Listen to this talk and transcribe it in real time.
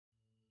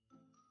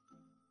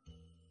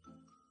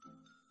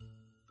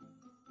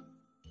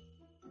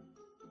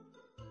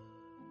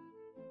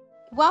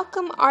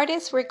Welcome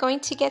artists, we're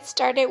going to get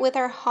started with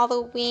our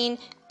Halloween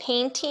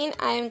painting.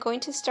 I am going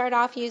to start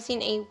off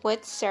using a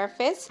wood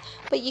surface,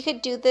 but you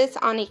could do this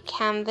on a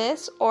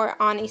canvas or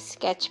on a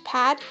sketch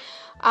pad.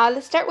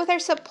 Let's start with our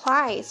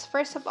supplies.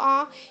 First of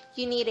all,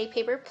 you need a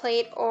paper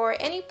plate or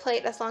any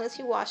plate as long as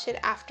you wash it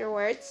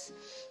afterwards.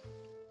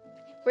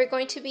 We're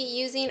going to be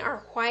using our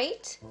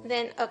white,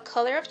 then a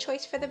color of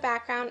choice for the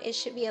background. It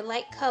should be a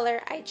light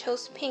color. I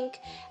chose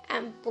pink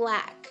and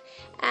black.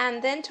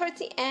 And then towards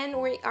the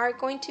end, we are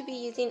going to be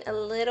using a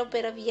little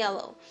bit of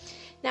yellow.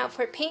 Now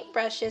for paint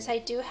brushes, I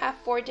do have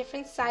 4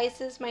 different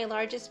sizes, my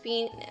largest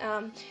being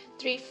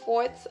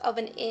 3/4 of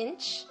an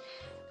inch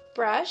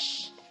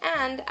brush.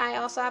 And I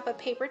also have a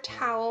paper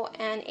towel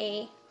and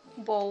a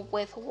bowl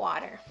with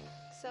water.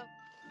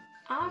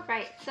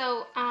 Alright,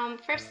 so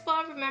first of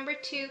all, remember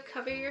to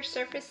cover your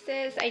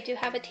surfaces. I do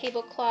have a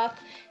tablecloth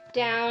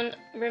down.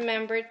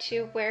 Remember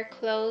to wear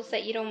clothes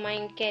that you don't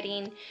mind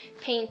getting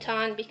paint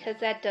on, because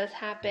that does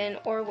happen,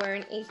 or wear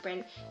an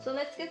apron. So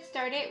let's get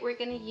started. We're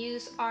going to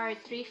use our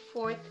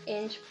 3/4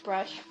 inch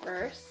brush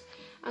first.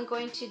 I'm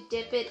going to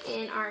dip it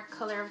in our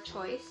color of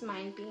choice,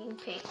 mine being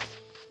pink.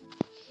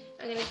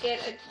 I'm going to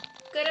get a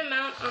good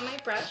amount on my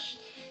brush.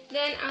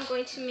 Then I'm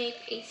going to make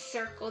a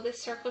circle.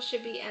 This circle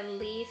should be at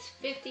least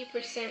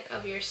 50%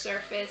 of your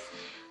surface.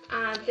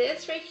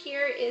 This right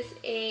here is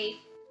a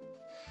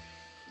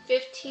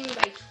 15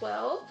 by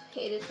 12.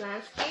 It is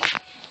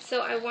landscape.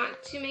 So I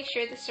want to make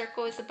sure the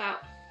circle is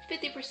about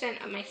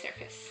 50% of my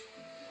surface.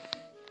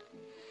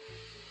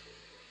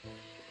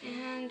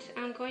 And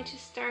I'm going to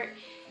start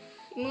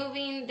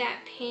moving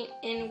that paint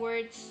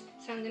inwards.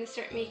 So I'm going to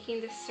start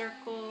making the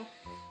circle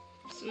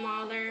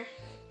smaller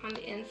on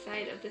the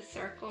inside of the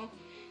circle.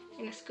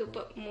 I'm going to scoop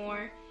up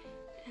more,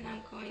 and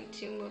I'm going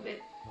to move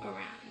it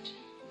around.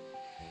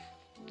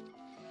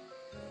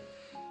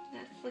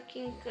 That's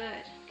looking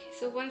good. Okay,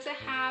 so once I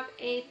have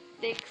a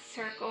thick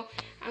circle,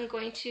 I'm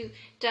going to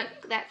dunk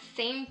that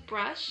same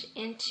brush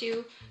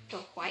into the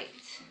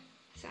white.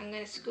 So I'm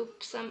going to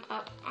scoop some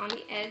up on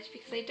the edge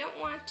because I don't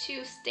want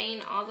to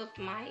stain all of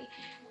my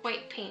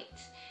white paint.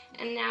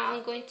 And now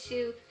I'm going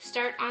to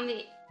start on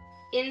the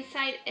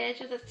inside edge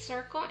of the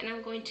circle, and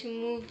I'm going to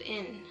move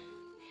in.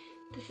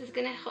 This is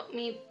going to help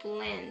me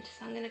blend.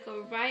 So I'm going to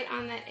go right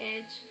on that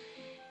edge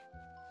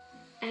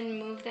and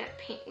move that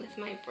paint with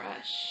my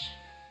brush.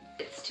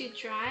 If it's too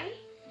dry,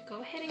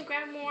 go ahead and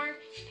grab more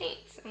paint.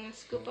 So I'm going to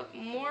scoop up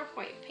more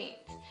white paint.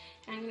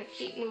 And I'm going to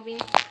keep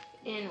moving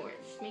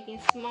inwards,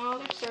 making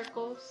smaller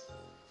circles,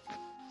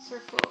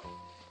 circle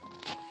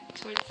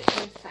towards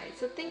the inside.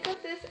 So think of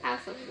this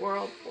as a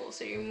whirlpool.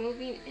 So you're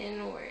moving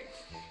inwards.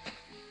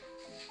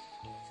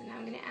 So now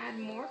I'm going to add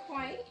more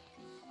white.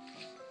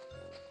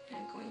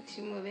 I'm going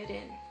to move it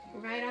in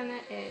right on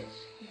that edge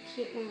and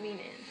keep moving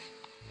in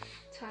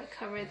until I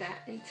cover that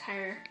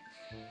entire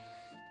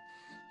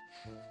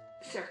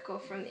circle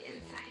from the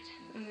inside.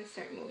 I'm going to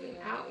start moving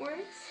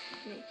outwards,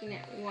 making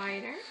it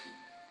wider,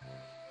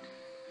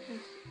 and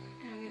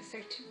I'm going to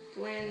start to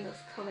blend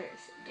those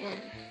colors in.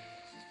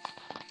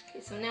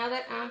 Okay, so now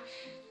that I'm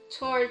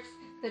towards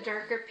the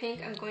darker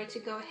pink, I'm going to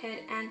go ahead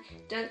and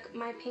dunk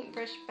my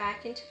paintbrush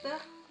back into the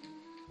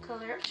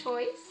color of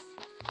choice.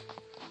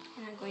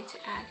 And I'm going to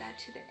add that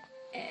to the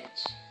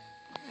edge.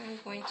 I'm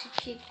going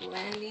to keep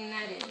blending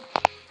that in.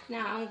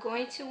 Now I'm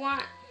going to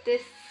want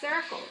this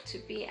circle to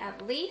be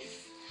at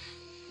least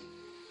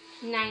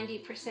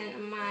 90%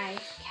 of my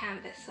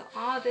canvas. So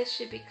all this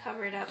should be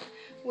covered up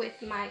with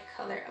my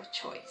color of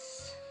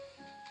choice.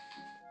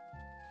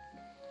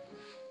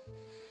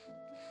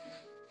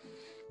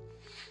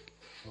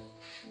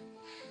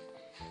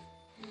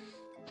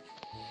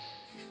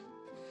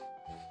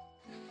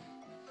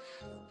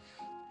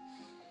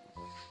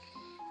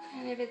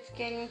 And if it's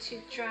getting too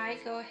dry,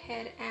 go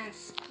ahead and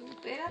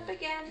scoop it up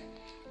again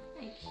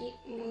and keep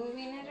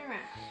moving it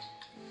around.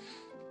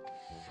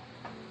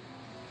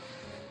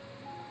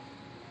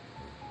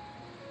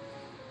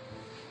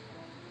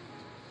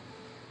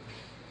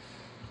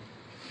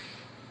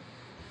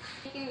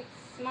 Making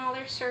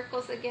smaller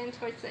circles again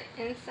towards the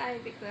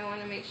inside because I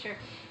want to make sure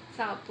it's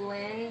all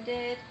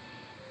blended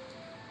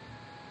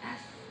as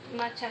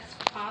much as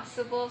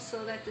possible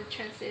so that the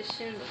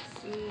transition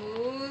looks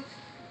smooth.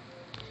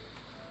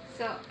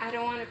 So I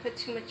don't want to put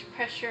too much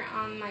pressure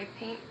on my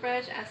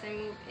paintbrush as I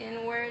move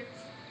inwards.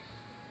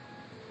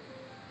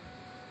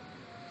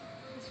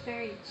 Just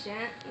very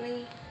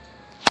gently.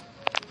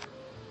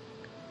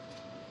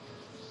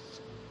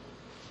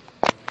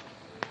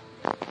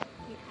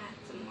 And add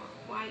some more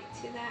white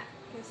to that.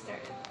 And start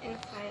at the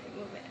inside and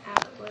move it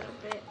out a little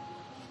bit.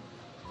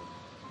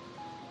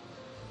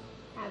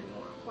 Add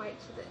more white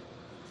to the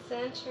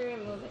center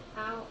and move it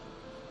out.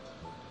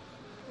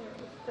 There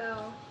we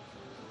go.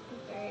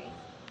 Very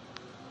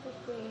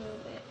quickly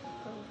move it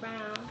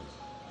around.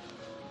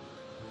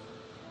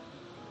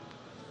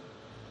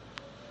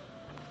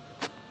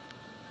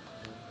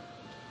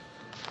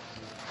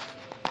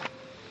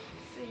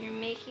 So you're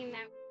making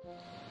that.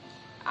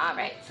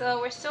 Alright, so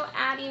we're still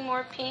adding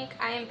more pink.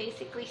 I am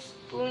basically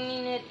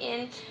spooning it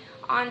in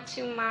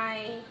onto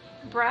my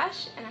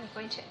brush, and I'm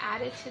going to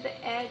add it to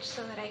the edge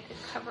so that I could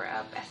cover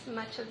up as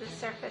much of the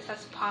surface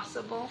as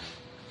possible.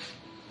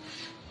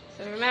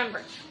 So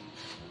remember,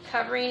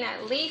 covering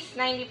at least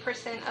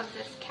 90% of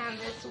this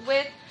canvas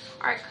with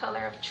our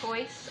color of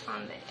choice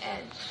on the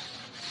edge.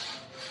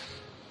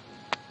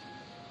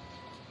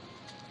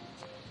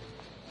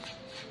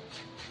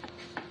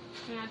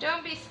 Now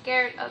don't be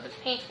scared of the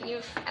paint.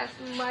 Use as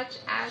much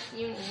as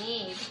you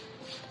need.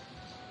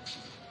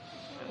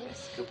 I'm going to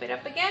scoop it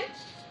up again,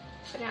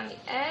 put it on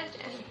the edge,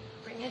 and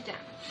bring it down.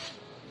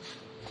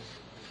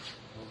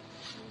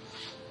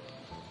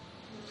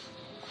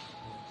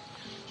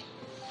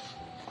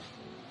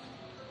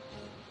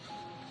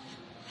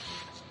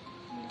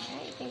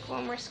 Okay, I think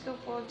one more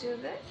scoop will do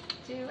it.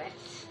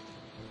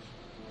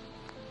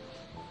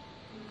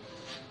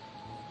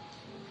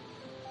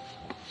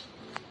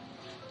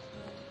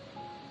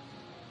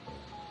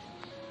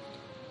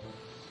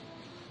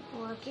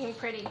 Looking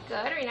pretty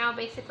good. Right now,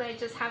 basically, I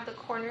just have the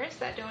corners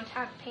that don't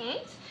have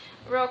paint.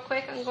 Real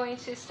quick, I'm going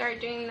to start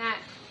doing that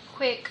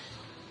quick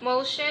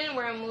motion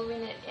where I'm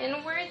moving it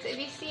inwards. If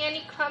you see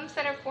any clumps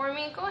that are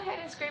forming, go ahead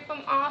and scrape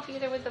them off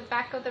either with the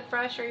back of the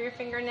brush or your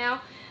fingernail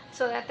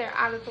so that they're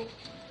out of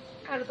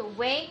the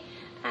way.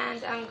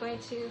 And I'm going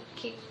to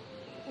keep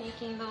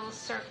making those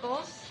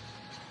circles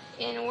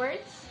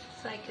inwards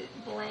so I could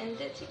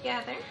blend it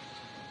together.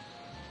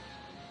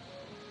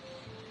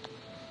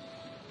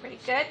 Pretty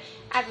good.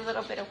 Add a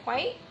little bit of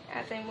white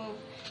as I move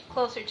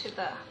closer to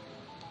the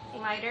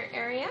lighter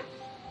area.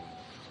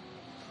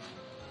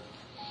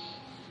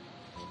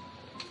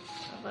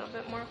 A little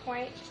bit more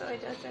white so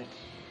it doesn't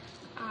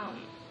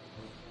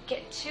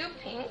get too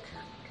pink,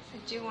 because I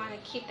do want to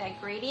keep that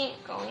gradient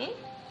going.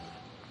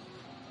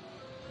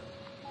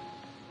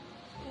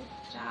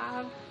 Good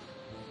job.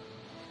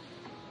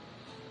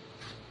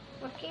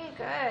 Looking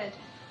good.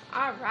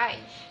 All right.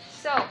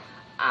 So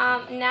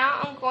now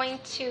I'm going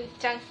to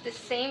dunk the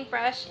same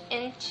brush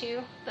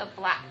into the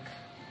black.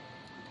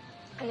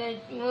 I'm going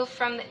to move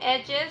from the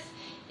edges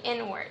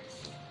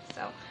inwards.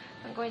 So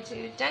I'm going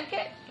to dunk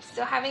it.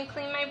 Still haven't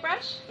cleaned my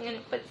brush. I'm going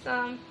to put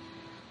some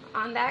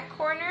on that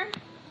corner,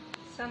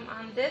 some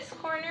on this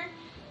corner,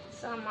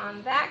 some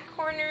on that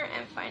corner,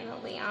 and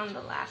finally on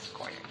the last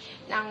corner.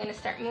 Now I'm going to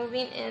start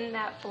moving in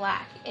that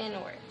black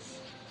inwards.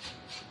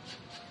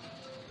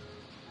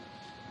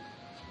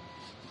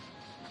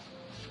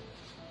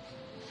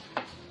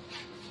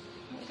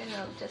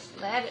 Just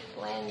let it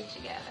blend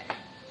together.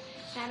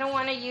 And I don't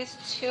want to use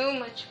too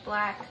much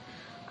black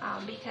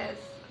because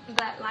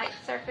that light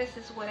surface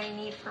is what I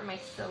need for my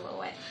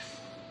silhouettes.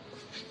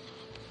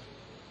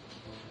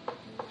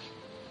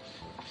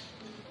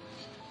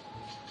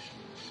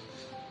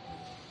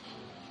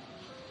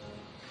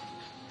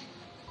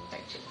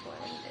 Start to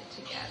blend it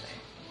together.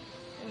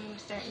 And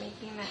start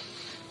making that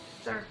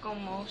circle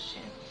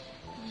motion,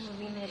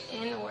 moving it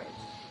inwards.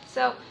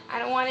 So I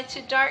don't want it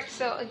too dark,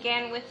 so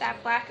again with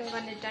that black I'm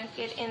going to dunk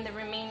it in the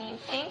remaining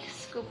pink,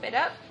 scoop it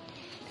up,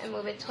 and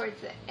move it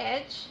towards the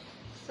edge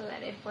so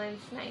that it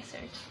blends nicer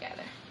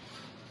together.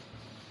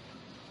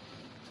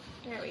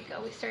 There we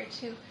go. We start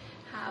to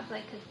have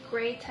like a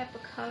gray type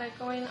of color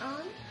going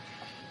on.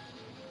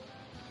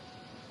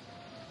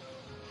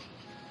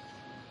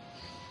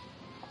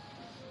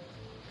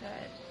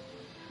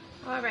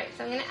 Good. Alright,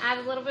 so I'm going to add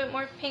a little bit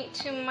more pink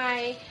to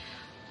my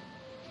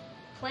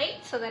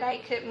plate so that I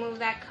could move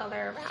that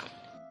color around.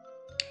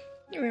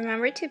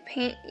 Remember to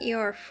paint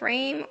your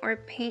frame or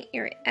paint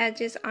your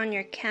edges on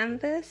your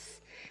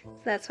canvas.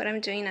 So that's what I'm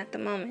doing at the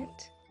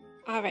moment.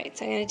 Alright,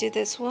 so I'm going to do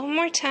this one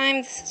more time.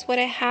 This is what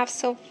I have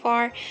so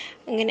far.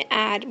 I'm going to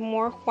add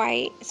more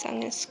white. So I'm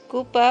going to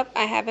scoop up.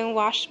 I haven't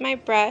washed my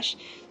brush.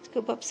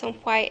 Scoop up some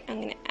white.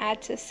 I'm going to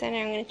add to the center.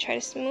 I'm going to try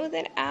to smooth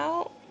it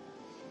out.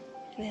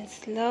 And then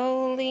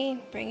slowly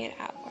bring it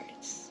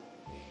outwards.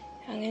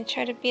 I'm going to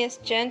try to be as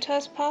gentle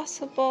as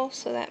possible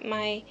so that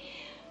my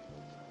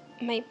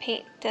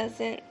paint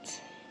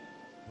doesn't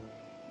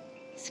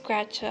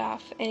scratch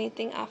off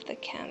anything off the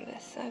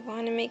canvas. I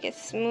want to make it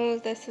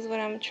smooth. This is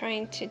what I'm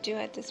trying to do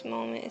at this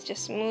moment, is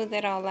just smooth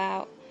it all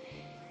out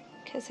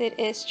because it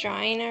is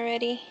drying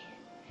already.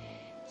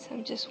 So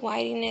I'm just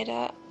whitening it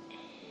up.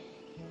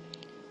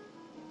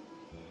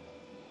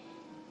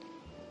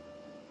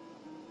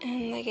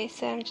 And like I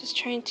said, I'm just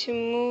trying to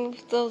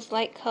move those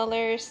light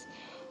colors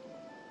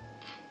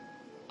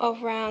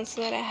around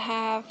so that I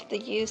have the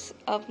use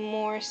of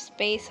more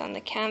space on the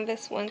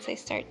canvas once I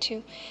start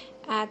to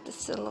add the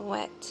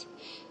silhouette.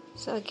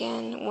 So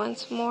again,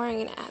 once more, I'm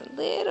going to add a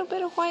little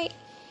bit of white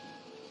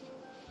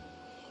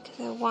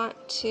because I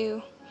want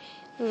to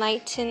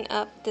lighten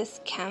up this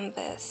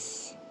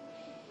canvas.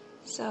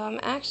 So I'm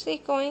actually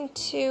going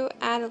to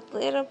add a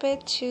little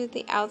bit to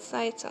the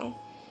outside. So I'm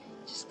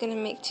just going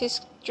to make 2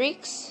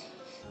 streaks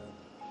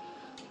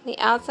on the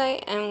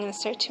outside, and I'm going to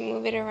start to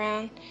move it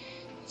around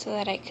so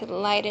that I could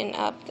lighten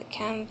up the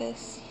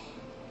canvas.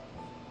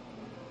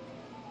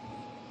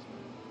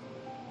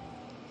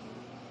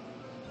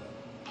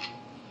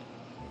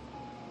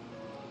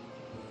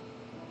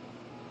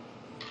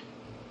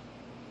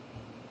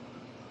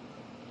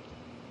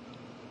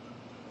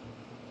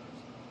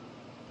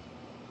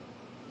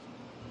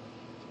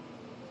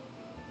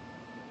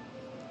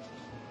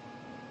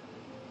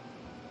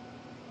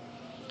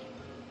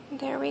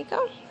 There we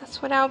go.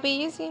 That's what I'll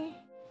be using.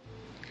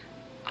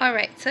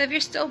 Alright, so if you're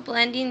still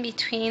blending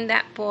between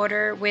that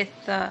border with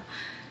the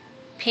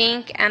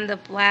pink and the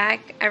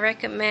black, I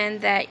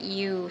recommend that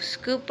you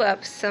scoop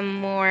up some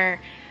more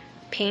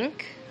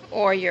pink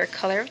or your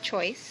color of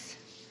choice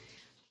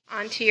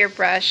onto your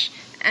brush,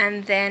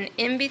 and then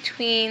in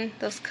between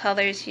those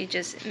colors you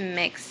just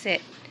mix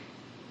it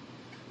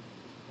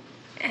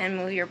and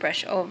move your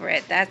brush over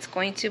it. That's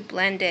going to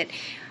blend it.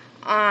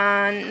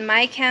 On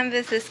my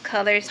canvas, this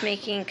color is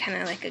making kind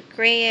of like a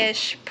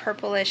grayish,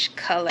 purplish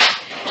color,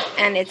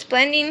 and it's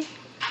blending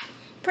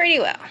pretty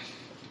well.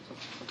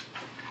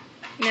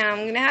 Now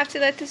I'm going to have to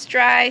let this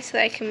dry so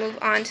that I can move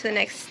on to the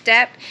next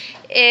step.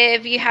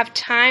 If you have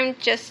time,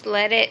 just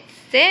let it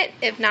sit.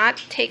 If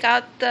not, take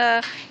out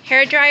the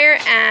hair dryer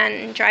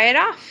and dry it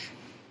off.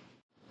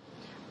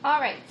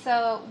 Alright,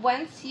 so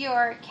once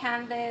your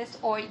canvas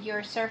or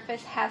your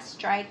surface has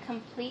dried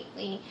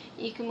completely,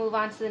 you can move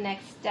on to the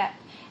next step.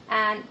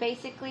 And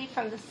basically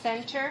from the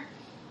center,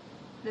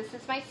 this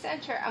is my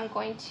center, I'm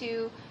going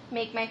to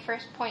make my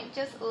first point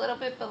just a little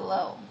bit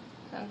below.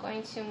 So I'm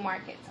going to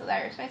mark it. So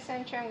there's my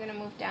center. I'm going to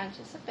move down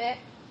just a bit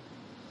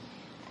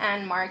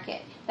and mark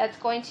it. That's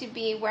going to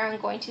be where I'm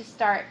going to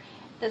start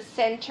the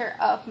center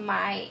of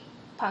my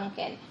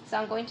pumpkin. So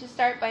I'm going to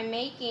start by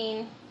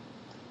making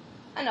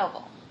an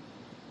oval.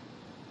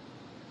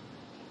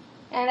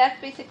 And that's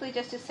basically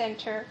just to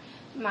center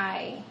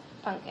my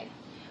pumpkin.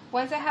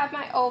 Once I have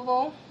my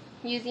oval,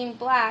 using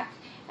black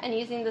and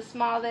using the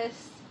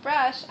smallest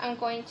brush, I'm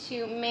going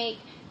to make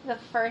the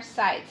first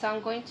side. So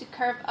I'm going to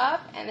curve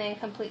up and then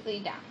completely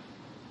down.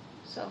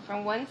 So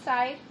from one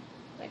side,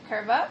 I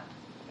curve up,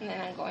 and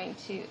then I'm going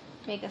to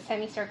make a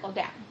semicircle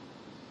down.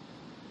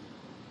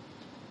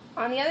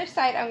 On the other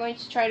side, I'm going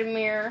to try to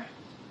mirror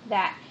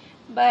that.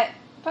 But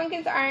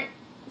pumpkins aren't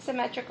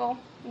symmetrical.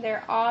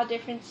 They're all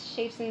different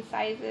shapes and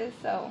sizes,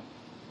 so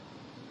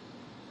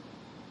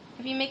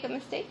if you make a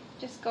mistake,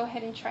 just go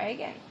ahead and try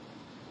again.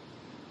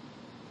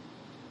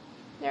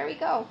 There we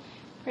go.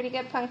 Pretty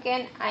good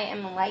pumpkin. I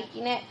am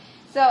liking it.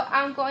 So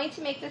I'm going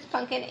to make this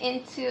pumpkin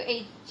into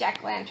a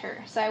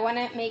jack-o'-lantern. So I want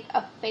to make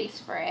a face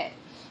for it.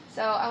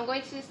 So I'm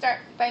going to start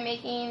by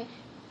making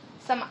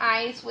some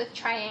eyes with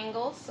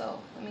triangles. So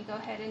let me go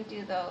ahead and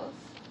do those.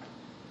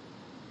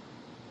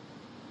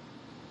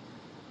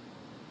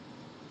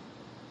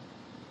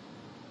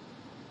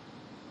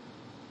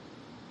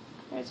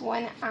 There's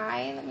one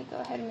eye. Let me go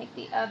ahead and make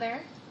the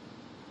other.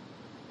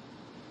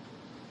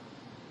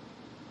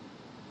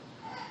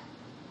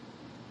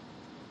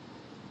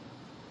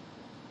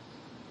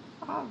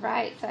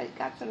 Alright, so I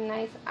got some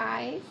nice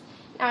eyes.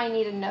 Now I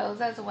need a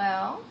nose as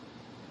well.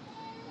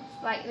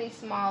 Slightly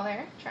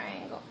smaller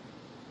triangle.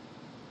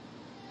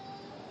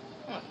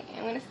 Okay,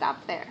 I'm going to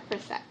stop there for a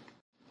sec.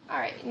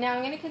 Alright, now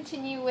I'm going to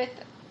continue with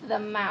the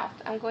mouth.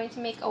 I'm going to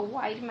make a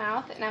wide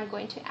mouth, and I'm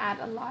going to add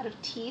a lot of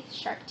teeth,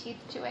 sharp teeth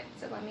to it.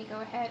 So let me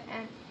go ahead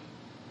and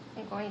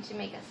I'm going to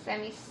make a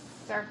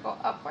semicircle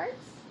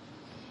upwards.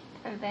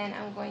 And then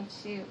I'm going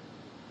to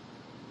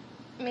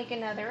make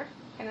another,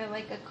 kind of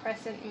like a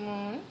crescent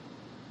moon.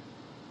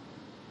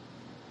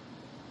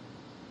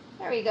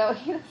 There we go.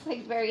 He looks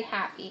like very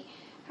happy.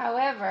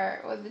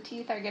 However, well, the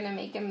teeth are going to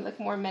make him look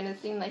more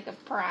menacing, like a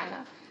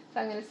piranha. So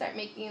I'm going to start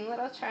making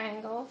little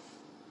triangles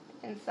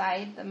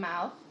inside the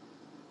mouth,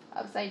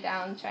 upside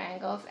down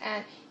triangles.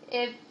 And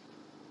if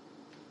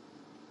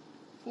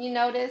you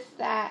notice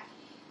that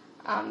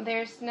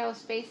there's no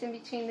space in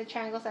between the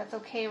triangles, that's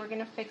okay. We're going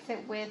to fix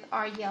it with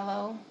our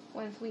yellow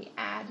once we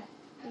add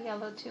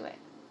yellow to it.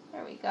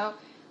 There we go.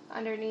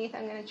 Underneath,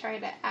 I'm going to try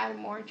to add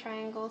more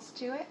triangles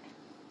to it.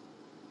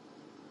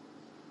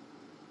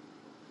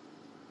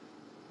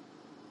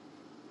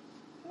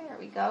 There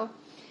we go.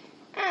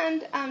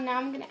 And now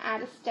I'm going to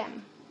add a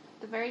stem.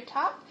 At the very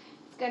top,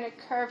 it's going to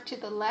curve to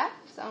the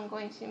left, so I'm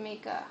going to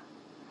make a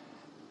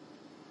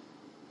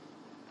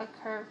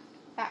curve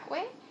that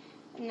way.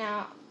 And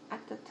now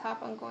at the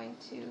top, I'm going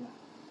to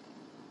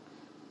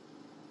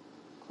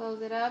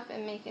close it up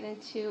and make it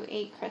into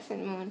a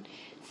crescent moon.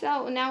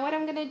 So now what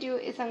I'm going to do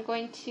is I'm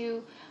going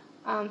to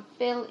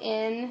fill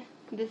in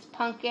this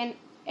pumpkin,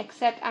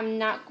 except I'm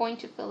not going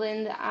to fill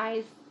in the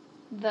eyes,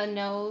 the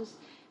nose.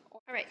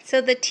 Alright,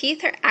 so the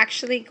teeth are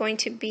actually going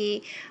to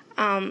be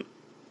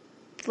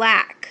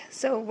black,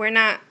 so we're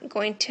not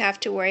going to have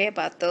to worry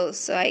about those.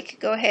 So I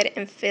could go ahead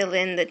and fill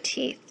in the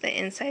teeth, the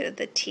inside of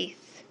the teeth.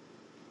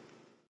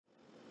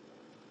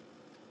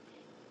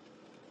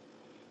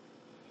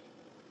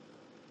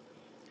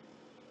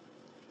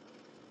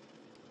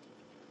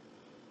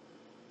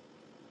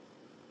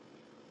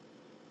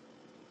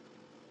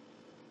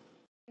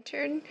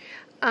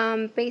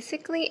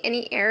 Basically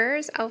any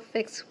errors I'll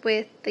fix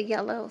with the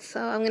yellow,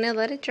 so I'm going to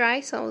let it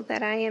dry so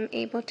that I am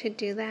able to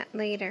do that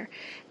later.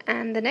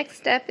 And the next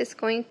step is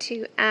going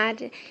to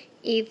add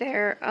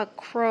either a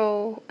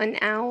crow, an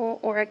owl,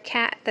 or a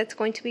cat that's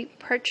going to be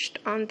perched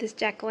on this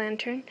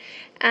jack-o'-lantern,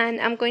 and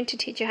I'm going to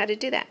teach you how to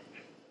do that.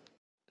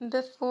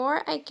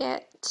 Before I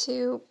get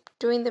to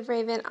doing the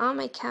raven on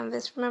my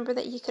canvas, remember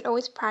that you could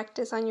always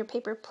practice on your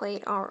paper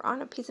plate or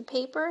on a piece of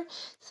paper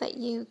so that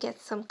you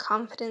get some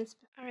confidence.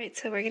 Alright,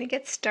 so we're going to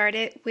get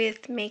started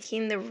with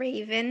making the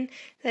raven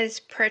that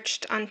is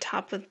perched on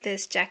top of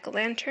this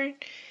jack-o'-lantern.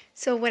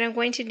 So what I'm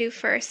going to do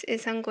first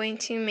is I'm going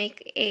to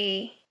make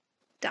a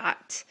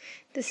dot.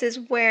 This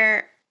is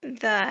where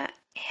the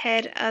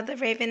head of the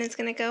raven is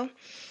going to go.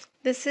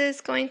 This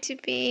is going to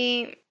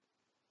be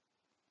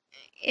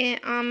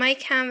on my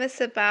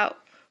canvas about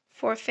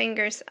 4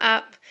 fingers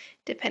up.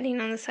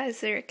 Depending on the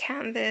size of your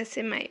canvas,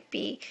 it might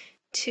be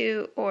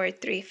 2 or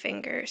 3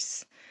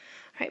 fingers.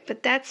 All right,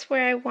 but that's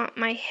where I want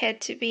my head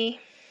to be.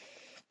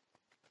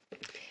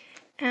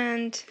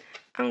 And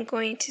I'm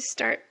going to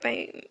start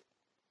by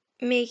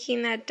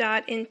making that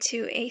dot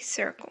into a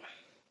circle.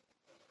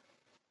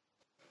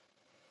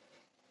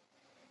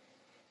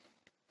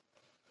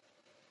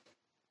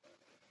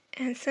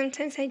 And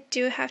sometimes I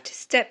do have to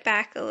step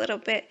back a little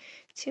bit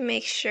to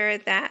make sure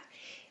that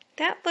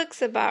that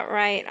looks about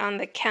right on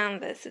the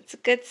canvas. It's a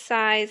good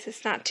size,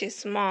 it's not too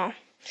small.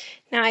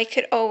 Now I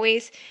could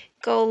always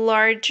go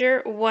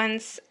larger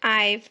once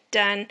I've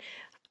done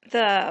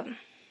the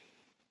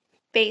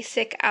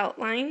basic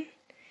outline,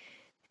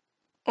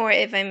 or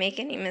if I make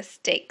any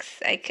mistakes.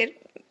 I could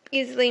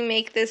easily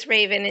make this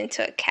raven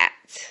into a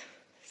cat.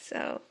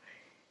 So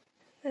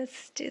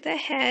let's do the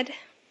head.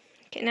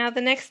 Okay, now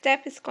the next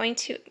step is going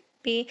to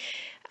be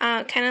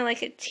kind of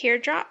like a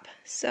teardrop.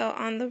 So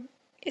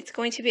it's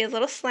going to be a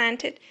little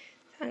slanted.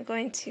 So I'm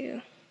going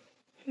to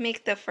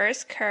make the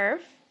first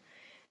curve,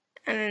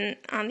 and then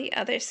on the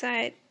other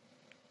side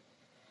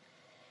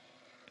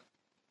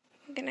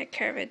I'm going to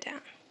curve it down.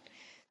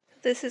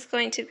 This is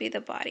going to be the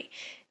body.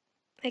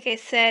 Like I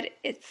said,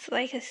 it's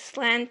like a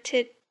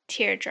slanted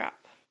teardrop.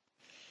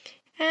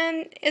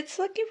 And it's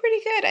looking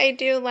pretty good. I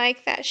do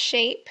like that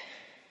shape.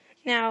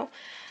 Now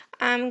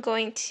I'm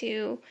going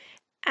to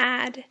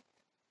add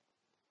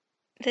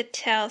the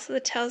tail. So the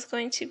tail is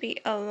going to be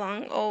a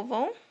long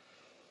oval.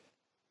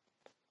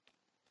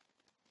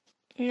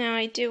 Now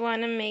I do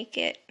want to make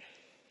it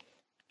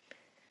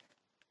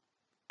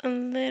a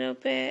little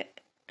bit,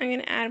 I'm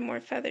going to add more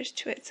feathers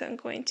to it, so I'm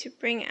going to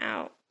bring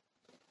out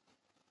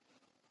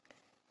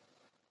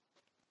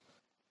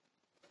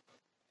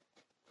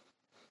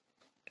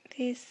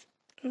these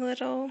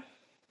little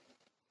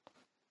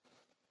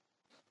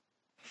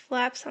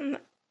flaps on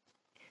the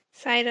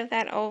side of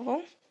that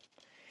oval.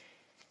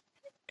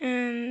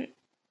 And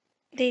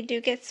they do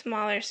get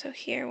smaller, so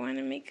here I want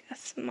to make a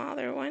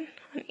smaller one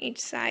on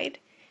each side.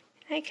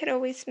 I could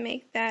always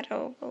make that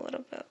oval a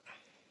little bit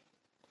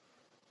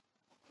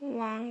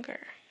longer.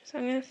 So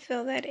I'm going to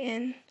fill that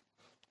in.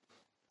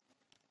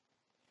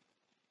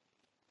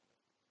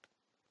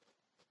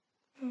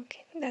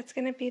 Okay, that's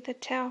going to be the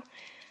tail.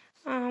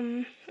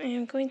 I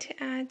am going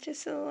to add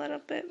just a little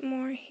bit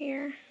more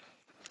here,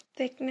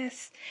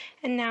 thickness,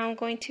 and now I'm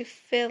going to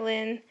fill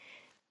in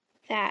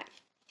that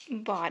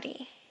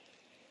body.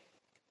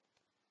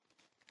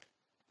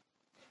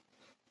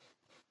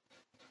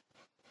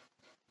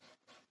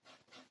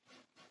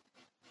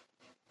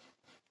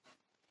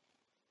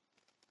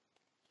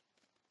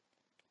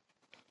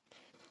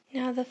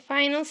 Now the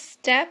final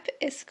step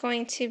is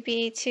going to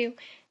be to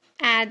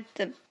add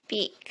the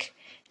beak.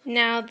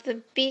 Now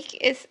the beak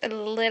is a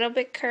little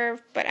bit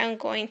curved, but I'm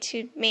going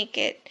to make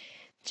it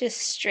just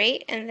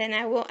straight, and then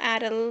I will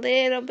add a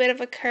little bit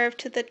of a curve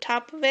to the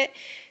top of it,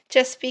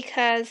 just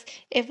because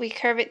if we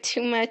curve it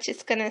too much,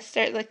 it's going to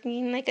start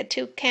looking like a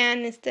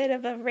toucan instead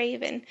of a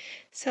raven.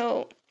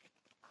 So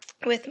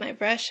with my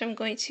brush, I'm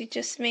going to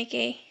just make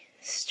a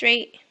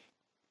straight.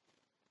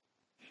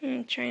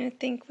 I'm trying to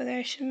think whether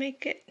I should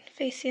make it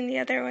facing the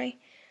other way.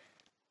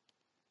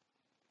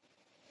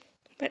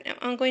 But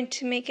I'm going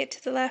to make it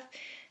to the left,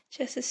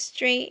 just a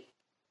straight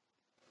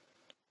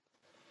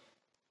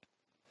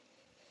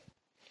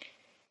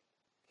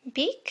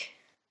beak.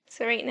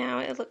 So right now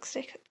it looks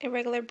like a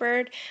regular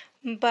bird,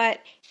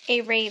 but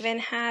a raven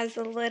has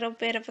a little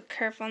bit of a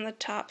curve on the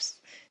tops.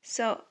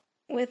 So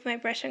with my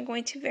brush, I'm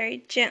going to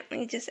very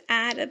gently just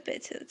add a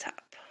bit to the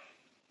top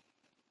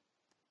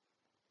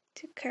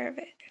to curve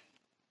it.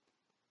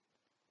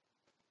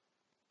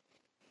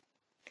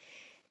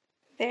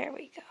 There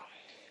we go.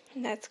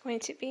 And that's going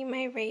to be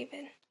my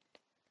raven.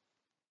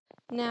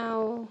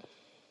 Now,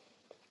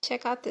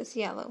 check out this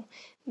yellow.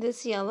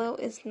 This yellow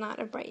is not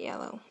a bright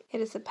yellow. It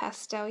is a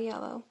pastel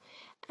yellow.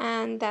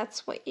 And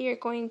that's what you're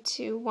going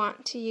to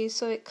want to use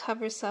so it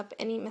covers up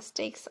any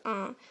mistakes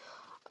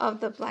of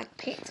the black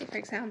paint. So for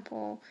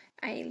example,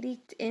 I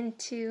leaked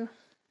into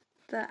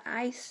the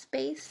eye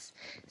space,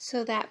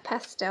 so that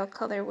pastel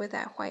color with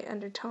that white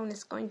undertone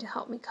is going to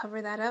help me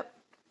cover that up.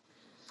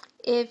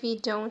 If you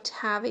don't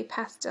have a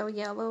pastel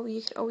yellow,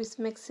 you could always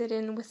mix it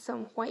in with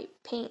some white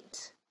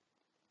paint.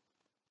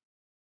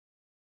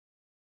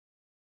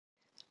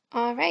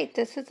 Alright,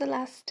 this is the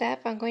last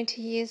step. I'm going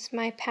to use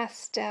my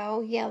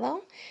pastel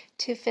yellow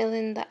to fill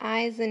in the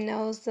eyes, the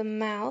nose, the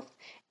mouth,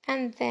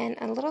 and then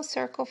a little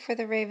circle for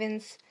the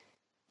raven's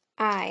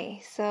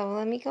eye. So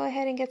let me go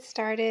ahead and get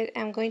started.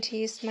 I'm going to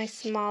use my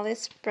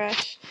smallest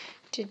brush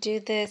to do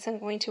this. I'm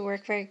going to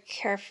work very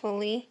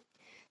carefully.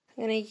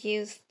 I'm going to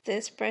use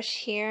this brush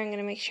here. I'm going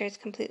to make sure it's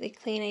completely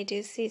clean. I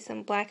do see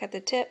some black at the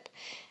tip,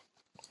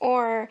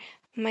 or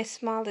my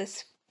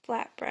smallest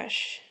flat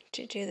brush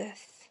to do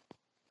this.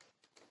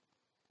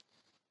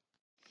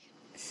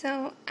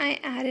 So I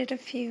added a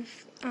few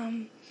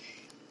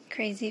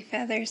crazy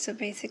feathers. So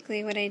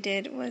basically what I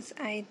did was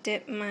I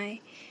dipped my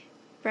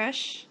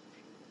brush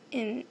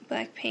in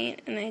black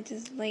paint and I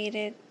just laid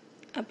it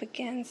up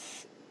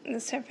against the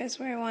surface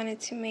where I wanted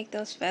to make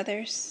those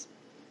feathers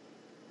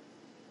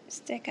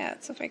stick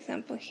out. So for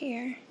example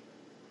here,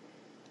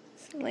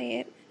 just lay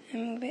it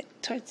and move it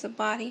towards the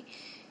body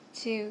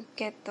to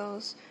get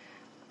those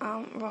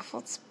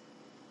ruffled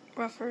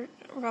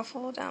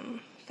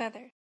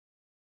feathers.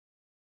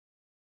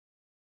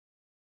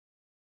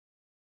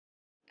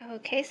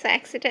 Okay, so I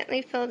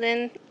accidentally filled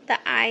in the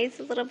eyes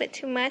a little bit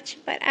too much,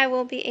 but I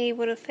will be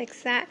able to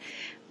fix that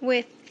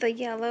with the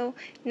yellow.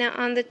 Now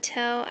on the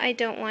tail, I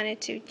don't want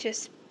it to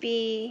just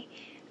be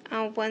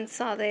one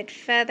solid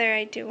feather.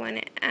 I do want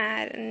to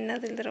add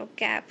another little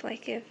gap,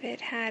 like if it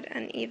had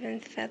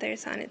uneven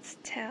feathers on its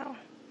tail.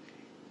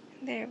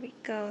 There we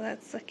go,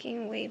 that's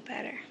looking way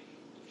better.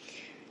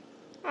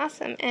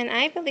 Awesome, and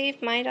I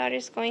believe my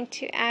daughter's going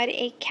to add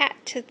a cat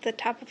to the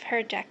top of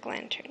her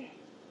jack-o'-lantern.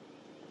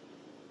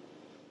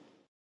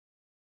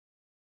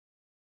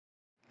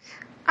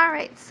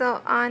 Alright,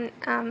 so on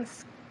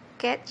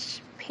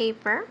sketch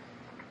paper,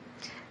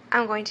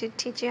 I'm going to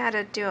teach you how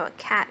to do a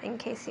cat in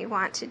case you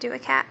want to do a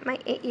cat. My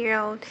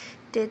 8-year-old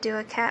did do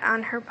a cat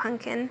on her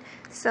pumpkin,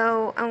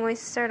 so I'm going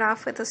to start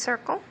off with a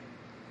circle.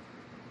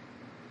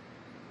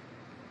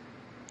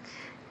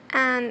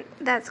 And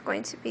that's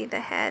going to be the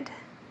head.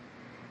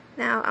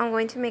 Now I'm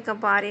going to make a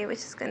body which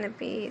is going to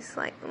be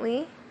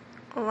slightly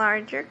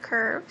larger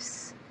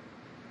curves.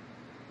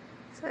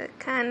 So it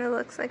kind of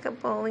looks like a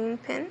bowling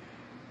pin.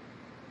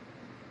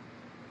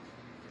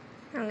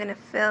 I'm going to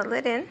fill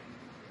it in.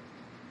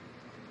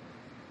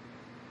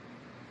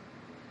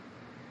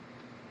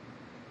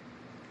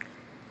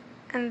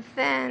 And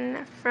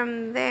then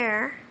from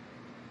there,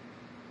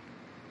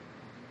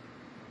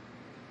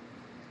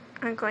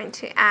 I'm going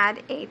to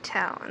add a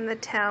tail. And the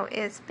tail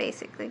is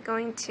basically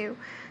going to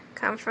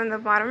come from the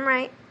bottom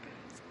right.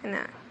 It's going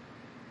to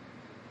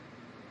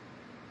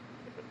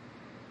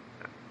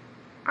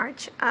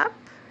arch up,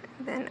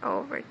 and then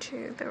over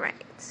to the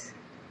right.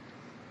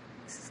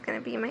 This is going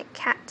to be my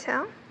cat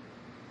tail.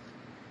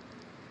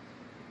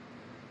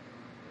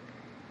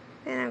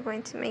 Then I'm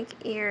going to make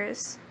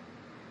ears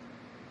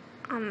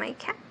on my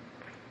cat.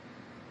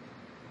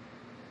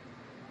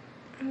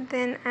 And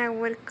then I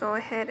would go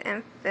ahead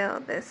and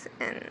fill this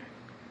in.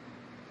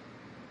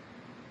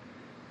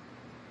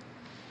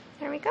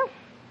 There we go.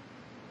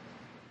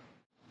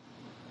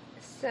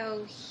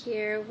 So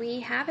here we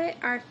have it,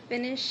 our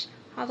finished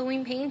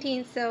Halloween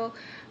painting. So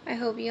I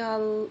hope you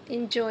all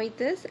enjoyed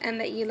this and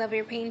that you love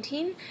your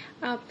painting.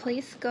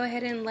 Please go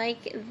ahead and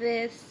like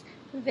this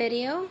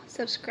video,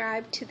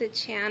 subscribe to the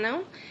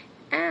channel,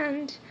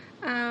 and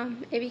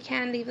if you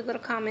can, leave a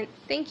little comment.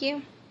 Thank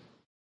you.